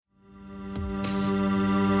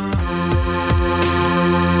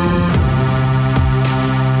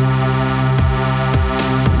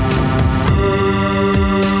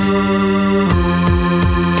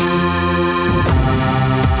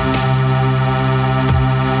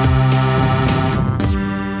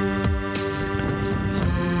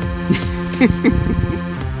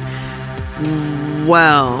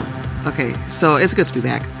Well, okay, so it's good to be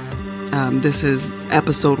back. This is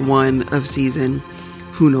episode 1 of season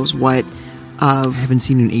who knows what of... I haven't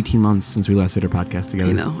seen you in 18 months since we last did our podcast together.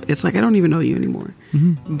 You know, it's like I don't even know you anymore.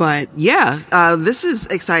 Mm-hmm. But yeah, this is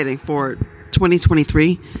exciting for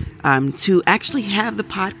 2023 to actually have the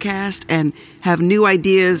podcast and have new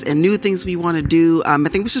ideas and new things we want to do. I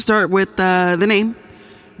think we should start with the name.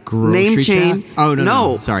 Grocery name chain. Chat? Oh,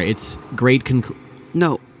 no. Sorry, it's great...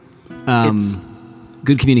 No. It's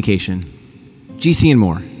good communication. GC and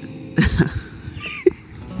more.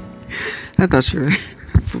 I thought you were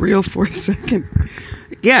for real for a second.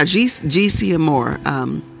 Yeah, GC and more.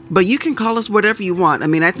 But you can call us whatever you want. I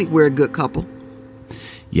mean, I think we're a good couple.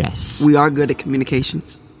 Yes. We are good at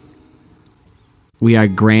communications. We are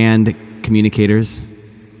grand communicators.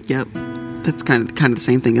 Yep. That's kind of the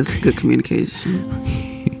same thing as good communication.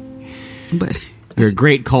 But we're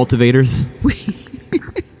great cultivators.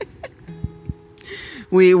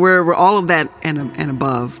 We're all of that and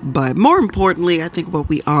above, but more importantly, I think what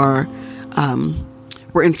we are,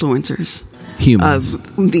 we're influencers, humans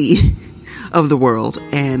of the world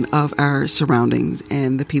and of our surroundings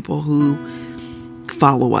and the people who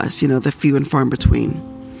follow us. You know, the few and far in between.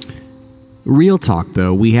 Real talk,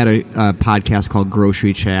 though, we had a podcast called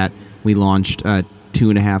Grocery Chat. We launched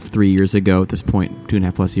 3 years ago. At this point,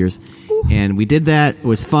 2.5 plus years, Ooh. And we did that. It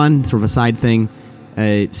was fun, sort of a side thing.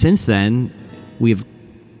 Since then, we've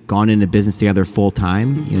gone into business together full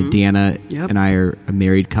time. Mm-hmm. You know, Deanna and I are a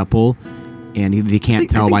married couple, and they can't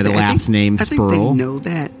tell by the last name Spurl. I think they know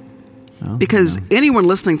that. Well, because anyone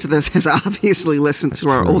listening to this has obviously listened to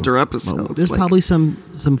our older episodes. Well, there's probably some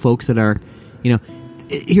folks that are, you know.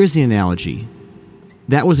 Here's the analogy.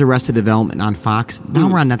 That was Arrested Development on Fox.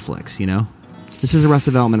 Now we're on Netflix. You know, this is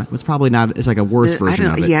Arrested Development. It's probably not. It's like a worse version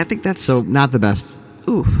of it. Yeah, I think that's so not the best.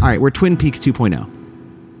 Ooh. All right, we're Twin Peaks 2.0.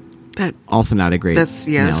 That also not a great. That's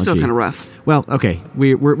still kind of rough. Well, okay,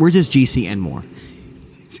 we're just GC and more.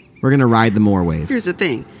 We're gonna ride the more wave. Here's the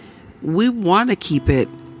thing, we want to keep it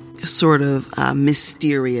sort of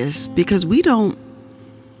mysterious because we don't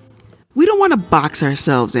want to box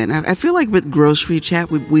ourselves in. I feel like with Grocery Chat,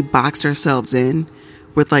 we boxed ourselves in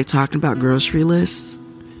with like talking about grocery lists.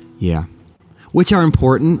 Yeah, which are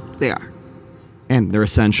important. They are, and they're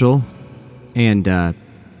essential, and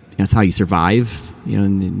that's how you survive. You know,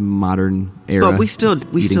 in the modern era. But we still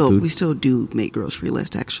do make grocery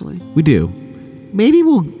lists. Actually, we do. Maybe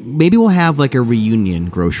we'll have like a reunion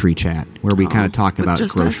Grocery Chat where we kind of talk about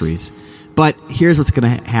groceries. Us. But here's what's going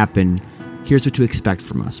to happen. Here's what to expect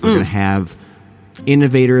from us. We're going to have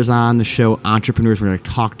innovators on the show, entrepreneurs. We're going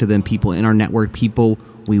to talk to them, people in our network, people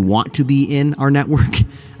we want to be in our network.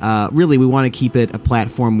 Really, we want to keep it a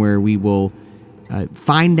platform where we will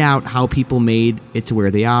find out how people made it to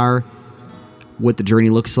where they are, what the journey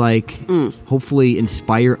looks like, hopefully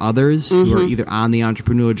inspire others who are either on the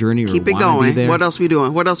entrepreneurial journey or keep it going. Be there. What else we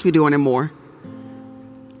doing? What else we doing and more?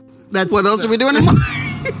 What else are we doing and more?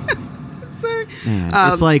 Sorry.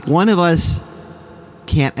 It's like one of us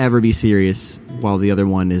can't ever be serious while the other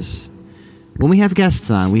one is. When we have guests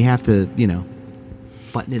on, we have to,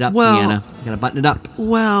 button it up, Deanna. We got to button it up.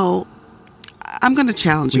 Well, I'm going to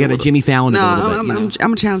challenge you. We got to Jimmy Fallon it a little bit. I'm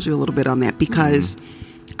going to challenge you a little bit on that because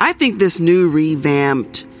I think this new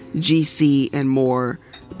revamped GC and more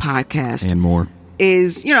podcast and more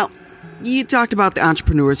is, you talked about the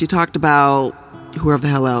entrepreneurs. You talked about whoever the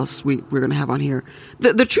hell else we're going to have on here.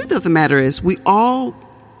 The truth of the matter is we all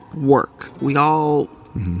work. We all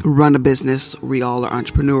run a business. We all are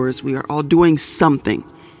entrepreneurs. We are all doing something,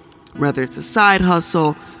 whether it's a side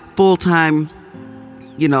hustle, full-time,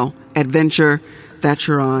 adventure that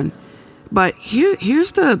you're on. But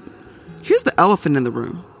here's the elephant in the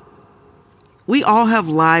room. We all have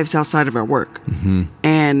lives outside of our work. Mm-hmm.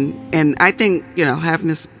 And I think, having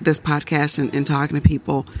this podcast and talking to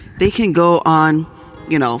people, they can go on,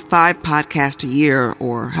 5 podcasts a year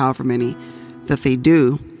or however many that they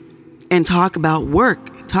do and talk about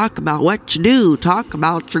work, talk about what you do, talk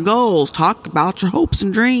about your goals, talk about your hopes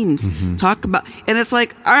and dreams, and it's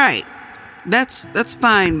like, all right, that's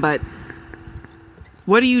fine. But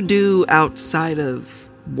what do you do outside of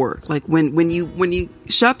work? Like when you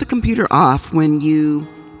shut the computer off, when you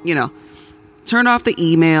turn off the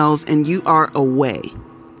emails and you are away.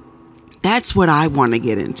 That's what I want to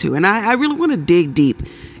get into. And I really want to dig deep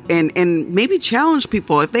and maybe challenge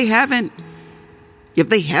people if they haven't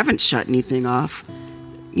shut anything off,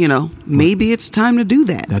 maybe it's time to do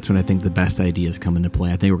that. That's when I think the best ideas come into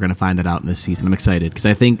play. I think we're going to find that out in this season. I'm excited because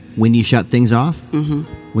I think when you shut things off,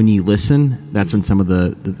 when you listen, that's when some of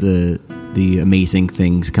the amazing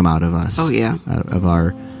things come out of us. Oh yeah, of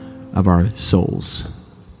our of our souls.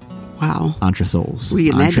 Wow. Entresouls.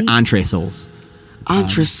 Entresouls.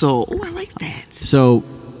 Entresol. Oh, I like that. So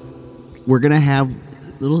we're going to have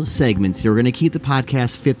little segments here. We're going to keep the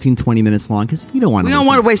podcast 15, 20 minutes long because you don't want to. We don't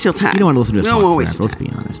want to waste your time. You don't want to listen to us. We don't want to waste your time.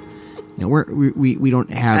 time. Let's be honest. You know, we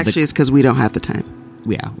don't have. Actually, it's because we don't have the time.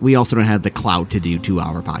 Yeah, we also don't have the clout to do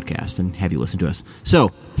 2-hour podcast and have you listen to us. So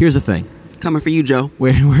here's the thing. Coming for you, Joe.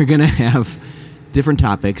 We're going to have different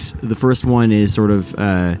topics. The first one is sort of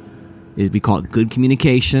we call it good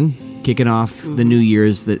communication. Kicking off the New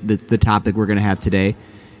Year's, the topic we're going to have today.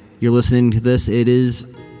 You're listening to this. It is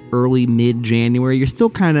early mid-January. You're still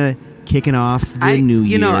kind of kicking off the new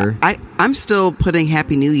year. You know, I'm still putting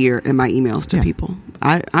Happy New Year in my emails to people.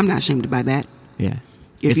 I'm not ashamed by that. Yeah.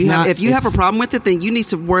 If you have a problem with it, then you need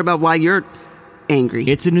to worry about why you're angry.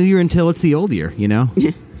 It's a new year until it's the old year, you know?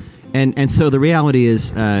 Yeah. And so the reality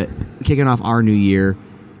is, kicking off our new year,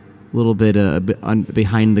 a little bit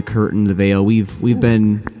behind the curtain, the veil. We've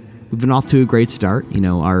been off to a great start. You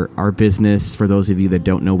know, our business. For those of you that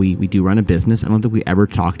don't know, we do run a business. I don't think we ever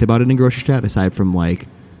talked about it in Grocery Chat, aside from like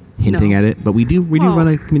hinting at it. But we do run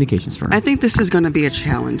a communications firm. I think this is going to be a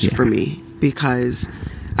challenge for me because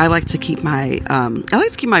I like to keep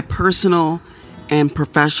my personal and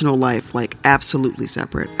professional life like absolutely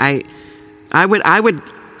separate. I would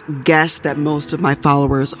guess that most of my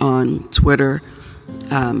followers on Twitter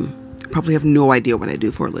probably have no idea what I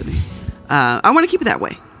do for a living. I want to keep it that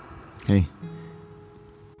way. Hey.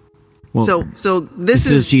 Well, so this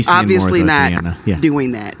is obviously not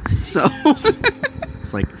doing that. So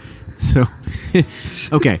it's like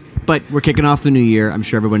okay, but we're kicking off the new year. I'm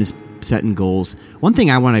sure everyone is setting goals. One thing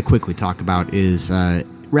I want to quickly talk about is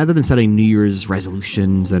rather than setting New Year's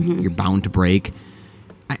resolutions that you're bound to break,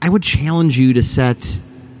 I would challenge you to set,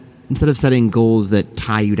 instead of setting goals that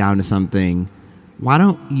tie you down to something, why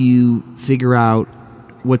don't you figure out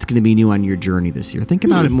what's going to be new on your journey this year? Think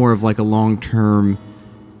about it more of like a long-term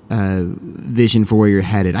vision for where you're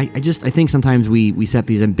headed. I think sometimes we set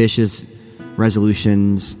these ambitious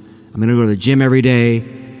resolutions. I'm going to go to the gym every day.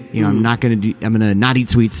 You know, I'm going to not eat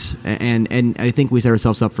sweets. And I think we set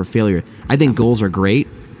ourselves up for failure. I think goals are great,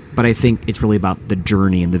 but I think it's really about the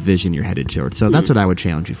journey and the vision you're headed towards. So that's what I would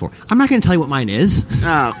challenge you for. I'm not going to tell you what mine is.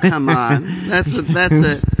 Oh, come on.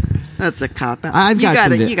 That's a cop out. You got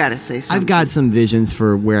to say something. I've got some visions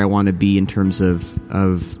for where I want to be in terms of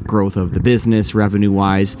growth of the business, revenue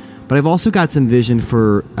wise. But I've also got some vision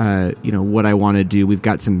for what I want to do. We've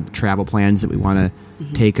got some travel plans that we want to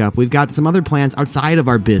take up. We've got some other plans outside of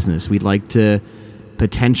our business. We'd like to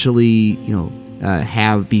potentially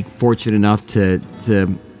be fortunate enough to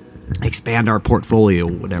expand our portfolio,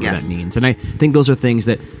 whatever that means. And I think those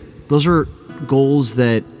are goals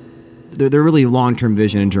that they're really long-term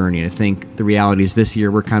vision and journey. And I think the reality is this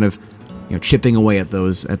year we're kind of chipping away at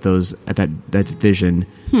that vision.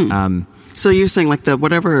 So you're saying like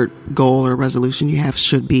whatever goal or resolution you have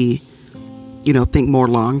should be, think more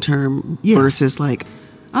long-term versus like,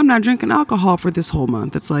 I'm not drinking alcohol for this whole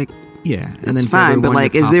month. It's like, and then fine. But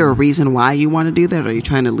like, is there a reason why you want to do that? Are you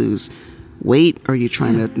trying to lose weight? Are you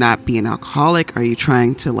trying to not be an alcoholic? Are you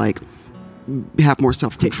trying to like have more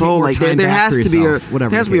self-control? Like there has to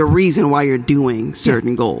be a reason why you're doing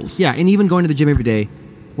certain goals. Yeah. And even going to the gym every day.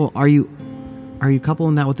 Well, are you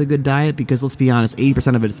coupling that with a good diet? Because let's be honest,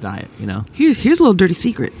 80% of it is diet, Here's a little dirty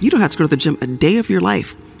secret. You don't have to go to the gym a day of your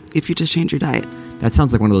life if you just change your diet. That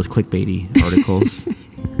sounds like one of those clickbaity articles.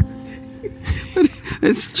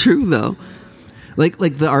 It's true though. Like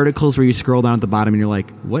the articles where you scroll down at the bottom and you're like,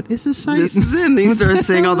 what is this site? This is it. And they start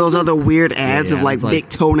saying all those other weird ads of like big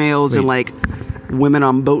toenails and like women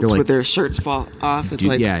on boats with their shirts fall off. It's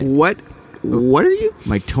what are you?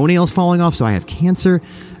 My toenails falling off, so I have cancer.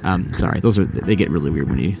 Sorry, they get really weird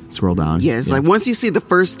when you scroll down. Yeah, it's like once you see the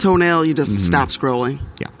first toenail, you just stop scrolling.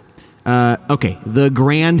 Yeah. Okay.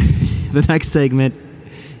 The next segment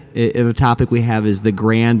of the topic we have is the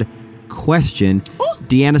grand question.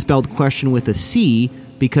 Deanna spelled question with a C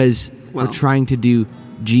because we're trying to do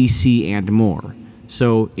GC and more.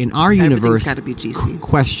 So in our universe, got to be GC.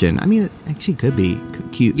 Question. I mean, it actually could be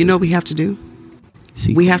cute. You know what we have to do?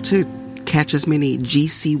 C. We have to catch as many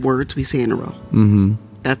GC words we say in a row. Mm-hmm.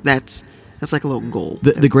 That's like a little goal.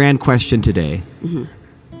 The grand question today.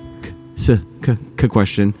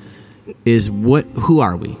 Question is who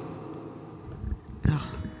are we?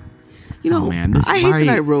 Man, I hate that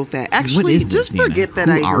I wrote that. Actually, just forget that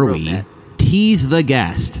I even wrote that. Tease the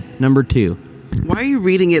guest. Number 2. Why are you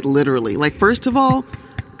reading it literally? Like, first of all,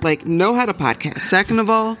 like, know how to podcast. Second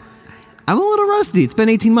of all, I'm a little rusty. It's been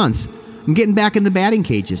 18 months. I'm getting back in the batting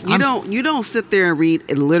cages. You don't sit there and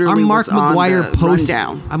read literally I'm Mark what's on McGuire the post.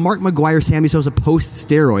 rundown. I'm Mark McGuire, Sammy Sosa post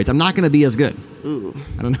steroids. I'm not going to be as good. Ooh.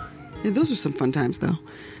 I don't know. Yeah, those were some fun times, though.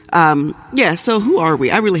 So who are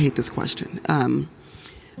we? I really hate this question.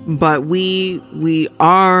 But we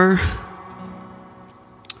are...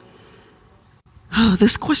 Oh,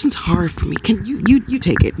 this question's hard for me. Can you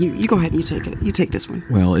take it? You go ahead and you take it. You take this one.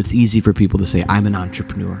 Well, it's easy for people to say, I'm an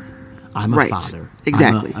entrepreneur. I'm a father.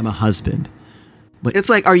 Exactly. I'm a husband. But it's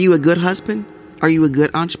like, are you a good husband? Are you a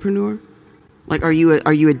good entrepreneur? Like, are you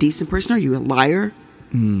a decent person? Are you a liar?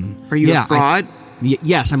 Are you a fraud?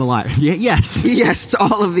 Yes, I'm a liar. Yes. Yes, to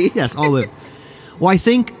all of these. Yes, all of it. Well, I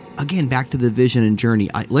think, again, back to the vision and journey.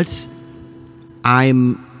 Let's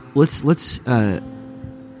kind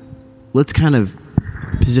of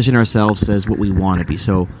position ourselves as what we want to be.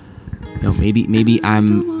 So, maybe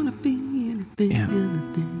I'm.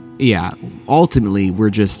 Yeah. Ultimately,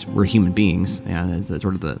 we're human beings. Yeah, that's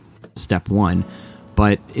sort of the step one.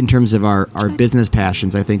 But in terms of our business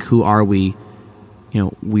passions, I think, who are we?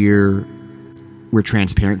 We're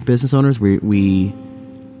transparent business owners. We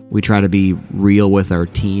try to be real with our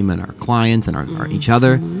team and our clients and our each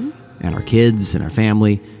other and our kids and our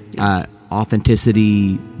family.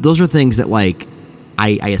 Authenticity. Those are things that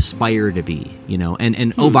I aspire to be,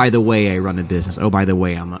 and oh, by the way, I run a business. Oh, by the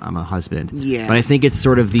way, I'm a husband. Yeah. But I think it's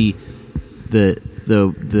sort of the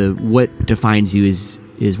what defines you is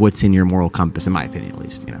what's in your moral compass, in my opinion, at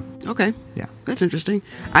least. Okay. Yeah. That's interesting.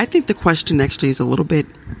 I think the question actually is a little bit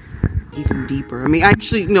even deeper. I mean,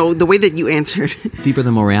 actually, no, the way that you answered deeper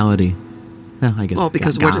than morality. Well, I guess. Well,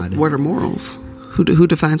 because God. what are morals? Who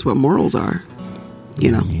defines what morals are? I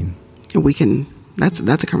mean, and we can. That's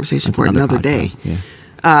a conversation for another day. Yeah.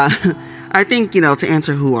 I think to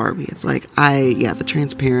answer who are we? It's like the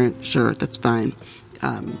transparent. Sure, that's fine.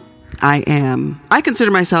 I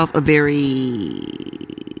consider myself a very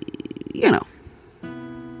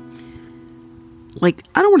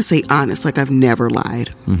I don't want to say honest. Like I've never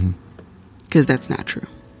lied because that's not true.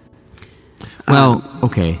 Well,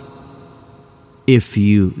 okay.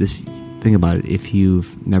 Think about it. If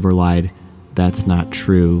you've never lied, that's not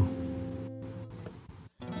true.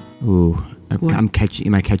 Ooh, am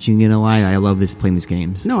I catching you in a lie? I love playing these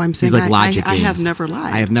games. No, I'm saying logic I games. have never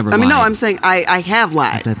lied. I have never lied. I mean, no, I'm saying I have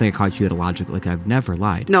lied. I think I caught you at a logic. Like, I've never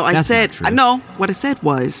lied. No, that's what I said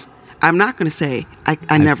was, I'm not going to say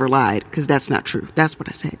I never lied because that's not true. That's what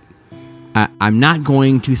I said. I'm not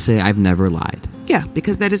going to say I've never lied. Yeah,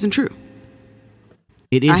 because that isn't true.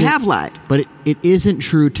 It isn't, I have lied. But it isn't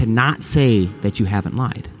true to not say that you haven't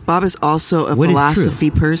lied. Bob is also a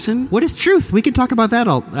philosophy person. What is truth? We can talk about that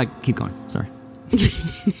all. Keep going. Sorry.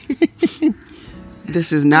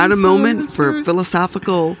 This is not a moment for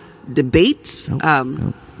philosophical debates.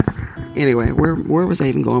 Nope. Anyway, where was I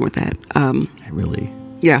even going with that?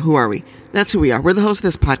 Yeah, who are we? That's who we are. We're the host of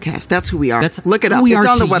this podcast. That's who we are. Look it up. It's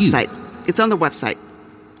on the website. It's on the website.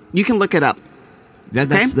 You can look it up.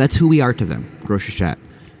 That's who we are to them. Grocery Chat.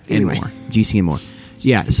 Anyway. And more. GC and more.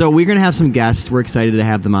 Yeah, so we're going to have some guests. We're excited to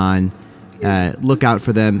have them on. Look out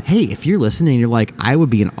for them. Hey, if you're listening and you're like, I would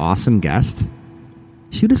be an awesome guest,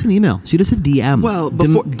 shoot us an email. Shoot us a DM. Well,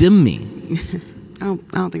 dim me. I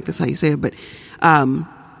don't think that's how you say it, but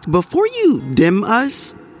before you dim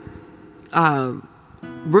us, we're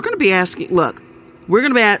going to be asking. Look, we're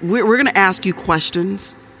going to ask you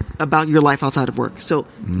questions about your life outside of work. So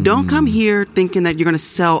don't come here thinking that you're going to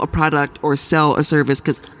sell a product or sell a service,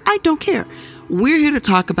 because I don't care. We're here to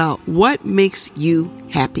talk about what makes you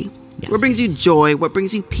happy. Yes. What brings you joy? What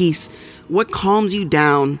brings you peace? What calms you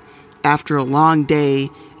down after a long day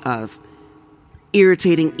of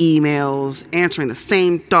irritating emails, answering the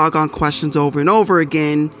same doggone questions over and over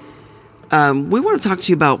again? We want to talk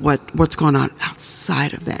to you about what's going on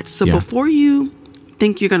outside of that. So before you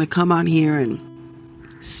think you're going to come on here and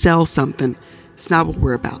sell something, it's not what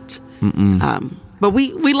we're about. But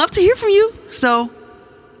we love to hear from you, so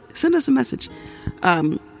send us a message.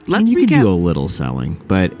 You can do a little selling,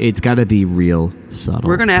 but it's got to be real subtle.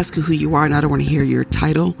 We're going to ask you who you are, and I don't want to hear your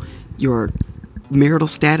title, your marital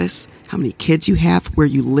status, how many kids you have, where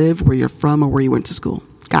you live, where you're from, or where you went to school.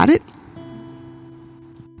 Got it?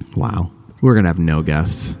 Wow. We're going to have no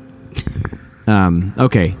guests.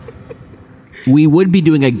 Okay. We would be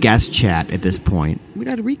doing a guest chat at this point. We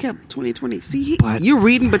got to recap 2020. See, you're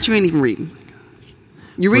reading, but you ain't even reading.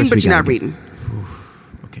 You're reading, but you're not reading.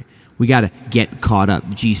 Okay. We got to get caught up.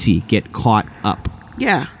 GC, get caught up.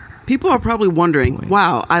 Yeah. People are probably wondering,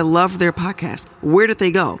 wow, I love their podcast. Where did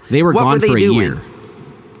they go? They were gone for a year.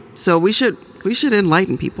 So we should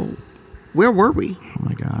enlighten people. Where were we? Oh,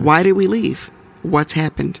 my God. Why did we leave? What's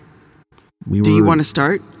happened? Do you want to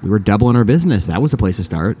start? We were doubling our business. That was a place to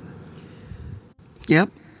start. Yep.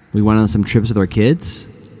 We went on some trips with our kids.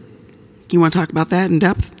 You want to talk about that in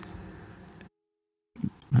depth?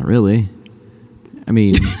 Not really. I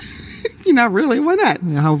mean... Not really. Why not?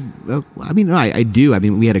 I do. I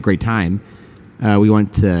mean, we had a great time. We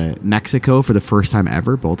went to Mexico for the first time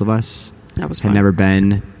ever. Both of us that was fun. Had never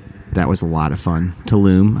been. That was a lot of fun.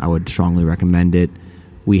 Tulum, I would strongly recommend it.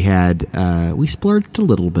 We had we splurged a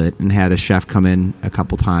little bit and had a chef come in a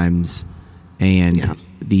couple times, and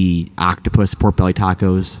the octopus pork belly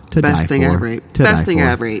tacos to Best die thing for. I ever ate. Best thing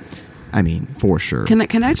I ever ate. I mean, for sure.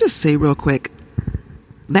 Can I just say real quick,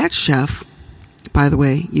 that chef, by the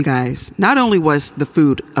way, you guys, not only was the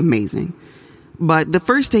food amazing, but the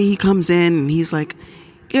first day he comes in and he's like,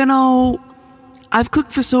 I've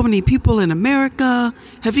cooked for so many people in America.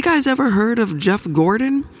 Have you guys ever heard of Jeff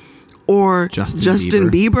Gordon or Justin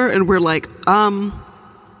Bieber? And we're like,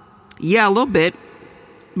 yeah, a little bit.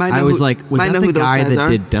 I was like, was that the guy that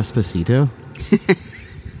did Despacito?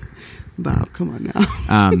 Bob, come on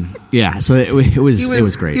now. Yeah, so it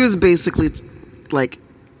was great. He was basically like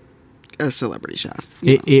a celebrity chef.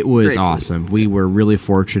 It was awesome. We were really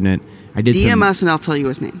fortunate. I did DM us and I'll tell you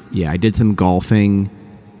his name. Yeah, I did some golfing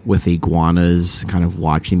with iguanas, kind of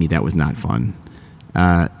watching me. That was not fun.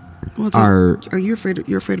 Are you afraid?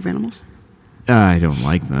 You're afraid of animals? I don't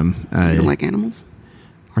like them. You don't like animals?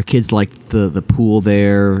 Our kids liked the pool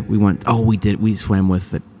there. We went. Oh, we did. We swam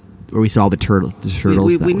with it, or we saw the turtles. We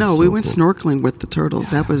went snorkeling with the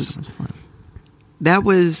turtles. Yeah, that was fun. That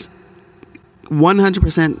was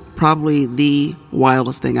 100% probably the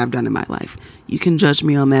wildest thing I've done in my life. You can judge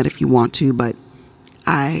me on that if you want to, but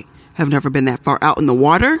I have never been that far out in the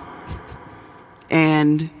water,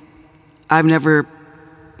 and I've never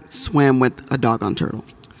swam with a doggone turtle.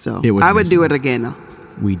 So I would do it again.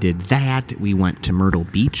 We did that. We went to Myrtle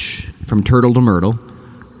Beach, from Turtle to Myrtle.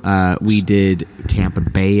 We did Tampa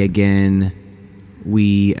Bay again.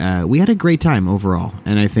 We had a great time overall,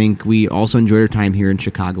 and I think we also enjoyed our time here in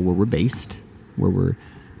Chicago, where we're based, where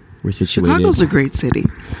we're situated. Chicago's a great city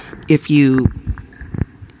if you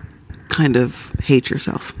kind of hate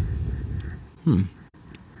yourself.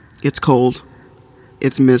 It's cold.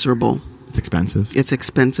 It's miserable. It's expensive. It's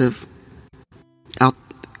expensive.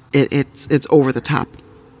 It's over the top.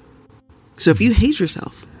 So if you hate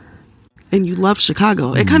yourself and you love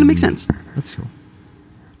Chicago, it kind of makes sense. That's cool.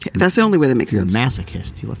 That's the only way that makes sense. You're a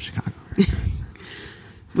masochist. You love Chicago.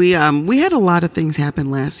 We had a lot of things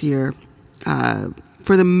happen last year,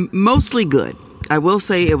 for the mostly good. I will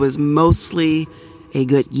say it was mostly a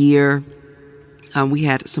good year. We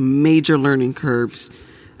had some major learning curves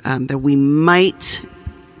that we might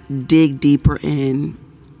dig deeper in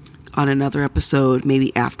on another episode,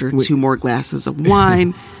 maybe after 2 more glasses of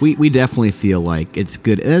wine. we definitely feel like it's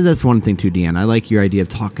good. That's one thing too, Deanne. I like your idea of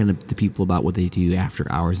talking to people about what they do after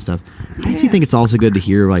hours and stuff. Yeah. I actually think it's also good to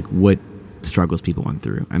hear like what struggles people went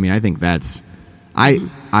through. I mean, I think that's I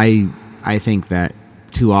think that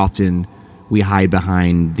too often we hide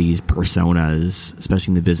behind these personas,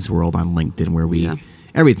 especially in the business world on LinkedIn, where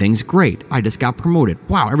everything's great. I just got promoted.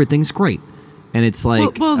 Wow, everything's great. And it's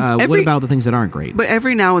like, what about the things that aren't great? But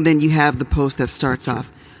every now and then you have the post that starts off,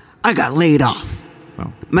 I got laid off.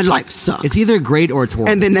 Well, my life sucks. It's either great or it's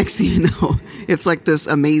horrible. And then next thing you know, it's like this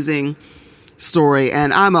amazing story,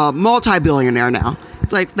 and I'm a multi-billionaire now.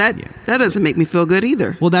 It's like, that doesn't make me feel good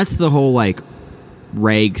either. Well, that's the whole, like,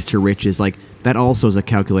 rags to riches. Like, that also is a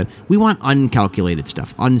calculate. We want uncalculated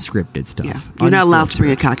stuff, unscripted stuff. Yeah. You're not allowed to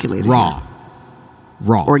bring a calculator. Raw.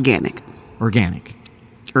 Organic.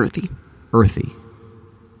 Earthy.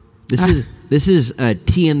 This is a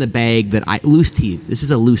tea in the bag loose tea. This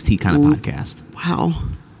is a loose tea kind of podcast. Wow,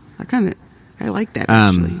 I like that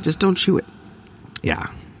actually. Just don't chew it. Yeah.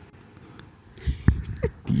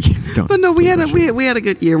 But no, we had a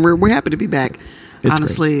good year. And we're happy to be back. It's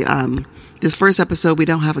honestly, this first episode we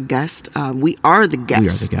don't have a guest. We are the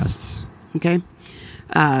guests. Okay.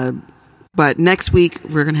 But next week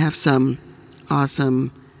we're gonna have some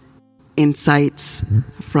awesome insights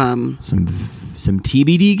from some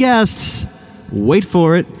TBD guests. Wait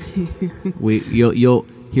for it.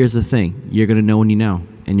 Here's the thing. You're gonna know when you know,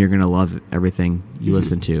 and you're gonna love everything you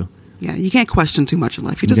listen to. Yeah, you can't question too much in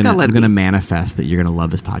life. You just gotta let it be. I'm gonna manifest that you're gonna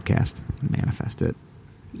love this podcast. Manifest it.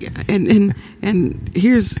 Yeah, and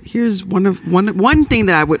here's one thing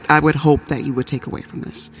that I would hope that you would take away from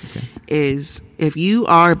this is, if you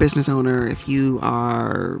are a business owner, if you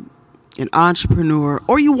are an entrepreneur,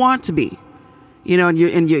 or you want to be, and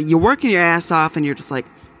you're working your ass off, and you're just like,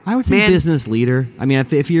 I would say business leader. I mean,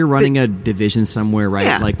 if you're running a division somewhere, right?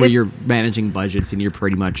 Yeah, like where you're managing budgets and you're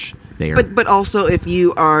pretty much there. But also if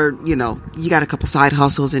you are, you got a couple side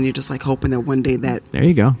hustles and you're just like hoping that one day that there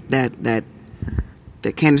you go, that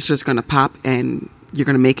canister's going to pop and you're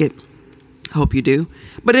going to make it. Hope you do.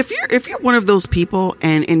 But if you're one of those people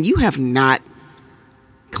and you have not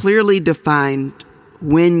clearly defined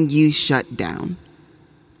when you shut down,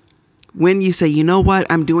 when you say, you know what,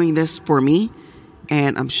 I'm doing this for me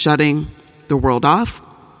and I'm shutting the world off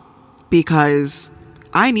because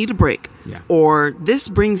I need a break, or this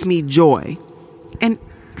brings me joy. And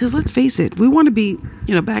because let's face it, we want to be,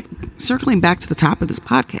 circling back to the top of this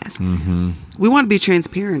podcast. Mm-hmm. We want to be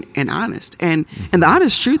transparent and honest. And the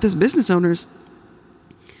honest truth as business owners,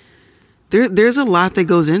 there's a lot that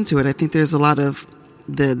goes into it. I think there's a lot of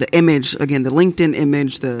the image, again, the LinkedIn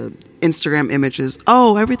image, the Instagram images.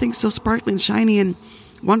 Oh, everything's so sparkling, shiny, and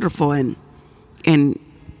wonderful. And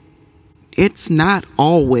it's not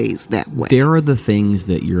always that way. There are the things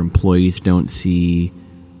that your employees don't see,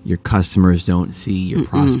 your customers don't see, your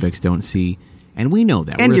prospects don't see. And we know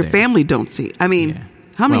that. And your family don't see. I mean,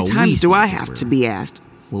 how many times do I have to be asked,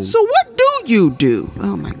 so what do you do?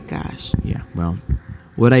 Oh, my gosh. Yeah, well,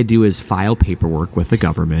 what I do is file paperwork with the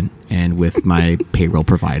government and with my payroll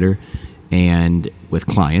provider and with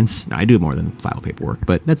clients. Now, I do more than file paperwork,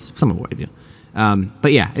 but that's some of what I do.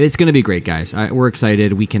 But yeah, it's going to be great, guys. We're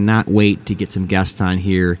excited. We cannot wait to get some guests on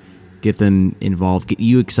here, get them involved, get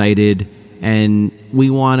you excited, and we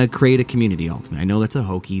want to create a community ultimately. I know that's a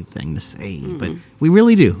hokey thing to say, but we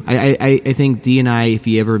really do. I think Dee and I, if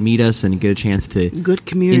you ever meet us and get a chance to good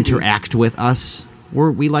community interact with us,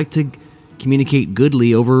 we like to communicate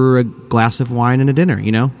goodly over a glass of wine and a dinner,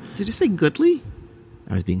 Did you say goodly?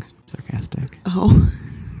 I was being sarcastic. Oh.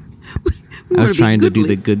 I was trying to do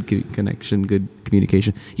the good connection, good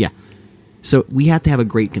communication. Yeah. So we have to have a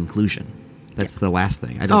great conclusion. That's the last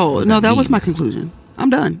thing. That was my conclusion. I'm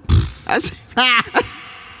done. It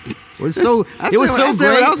was so great.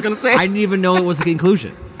 What I was going to say. I didn't even know it was a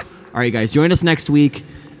conclusion. All right, guys, join us next week.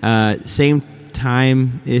 Same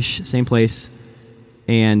time-ish, same place.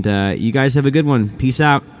 And you guys have a good one. Peace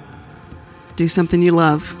out. Do something you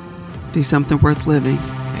love. Do something worth living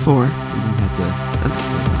for. You don't have to...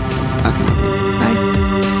 Okay. Bye.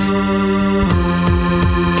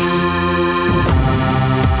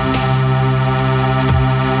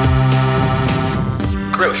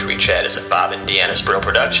 Grocery Chat is a Bob and Deanna Spurl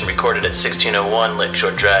production recorded at 1601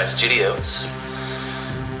 Lakeshore Drive Studios.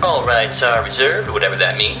 All rights are reserved, whatever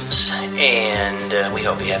that means, and we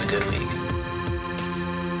hope you have a good week.